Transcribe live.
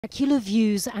Spectacular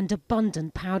views and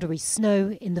abundant powdery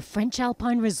snow in the French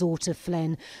alpine resort of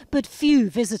Flaine, but few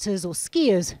visitors or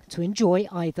skiers to enjoy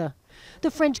either.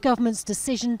 The French government's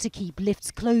decision to keep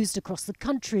lifts closed across the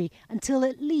country until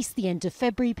at least the end of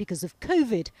February because of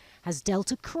COVID has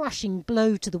dealt a crushing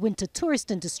blow to the winter tourist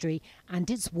industry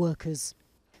and its workers.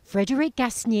 Frédéric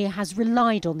Gasnier has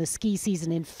relied on the ski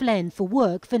season in Flaine for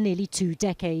work for nearly 2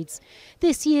 decades.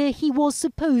 This year he was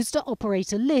supposed to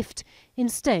operate a lift.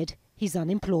 Instead, he's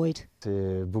unemployed.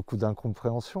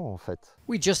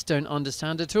 We just don't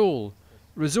understand at all.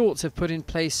 Resorts have put in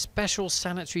place special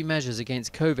sanitary measures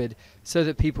against COVID so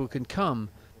that people can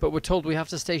come, but we're told we have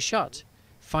to stay shut.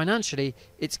 Financially,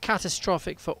 it's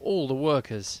catastrophic for all the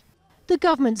workers. The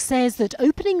government says that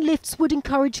opening lifts would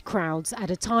encourage crowds at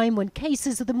a time when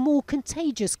cases of the more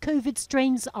contagious COVID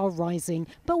strains are rising.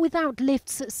 But without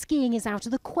lifts, skiing is out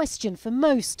of the question for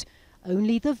most.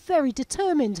 Only the very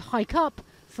determined hike up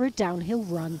for a downhill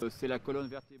run.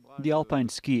 The alpine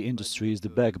ski industry is the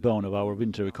backbone of our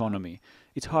winter economy.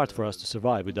 It's hard for us to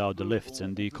survive without the lifts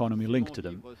and the economy linked to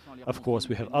them. Of course,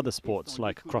 we have other sports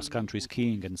like cross-country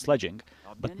skiing and sledging,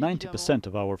 but 90%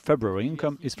 of our February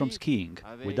income is from skiing.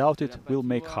 Without it, we'll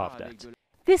make half that.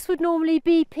 This would normally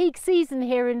be peak season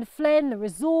here in Flaine. The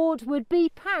resort would be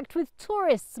packed with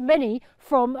tourists, many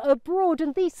from abroad,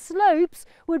 and these slopes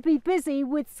would be busy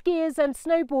with skiers and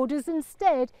snowboarders.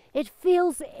 Instead, it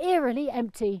feels eerily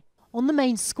empty. On the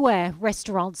main square,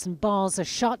 restaurants and bars are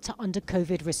shut under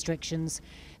COVID restrictions.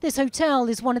 This hotel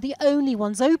is one of the only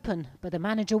ones open, but the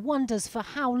manager wonders for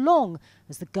how long,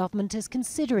 as the government is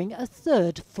considering a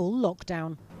third full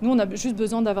lockdown.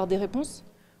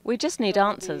 We just need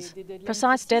answers,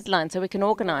 precise deadlines so we can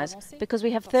organise, because we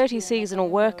have 30 seasonal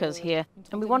workers here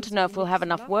and we want to know if we'll have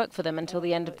enough work for them until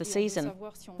the end of the season.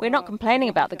 We're not complaining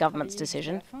about the government's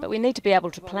decision, but we need to be able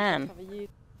to plan.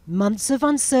 Months of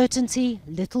uncertainty,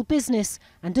 little business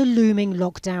and a looming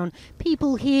lockdown.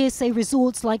 People here say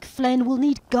resorts like Flaine will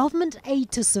need government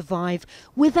aid to survive.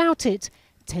 Without it,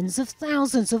 tens of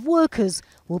thousands of workers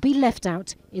will be left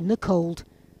out in the cold.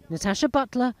 Natacha,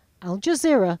 Butler,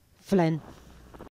 Jazeera, Flaine.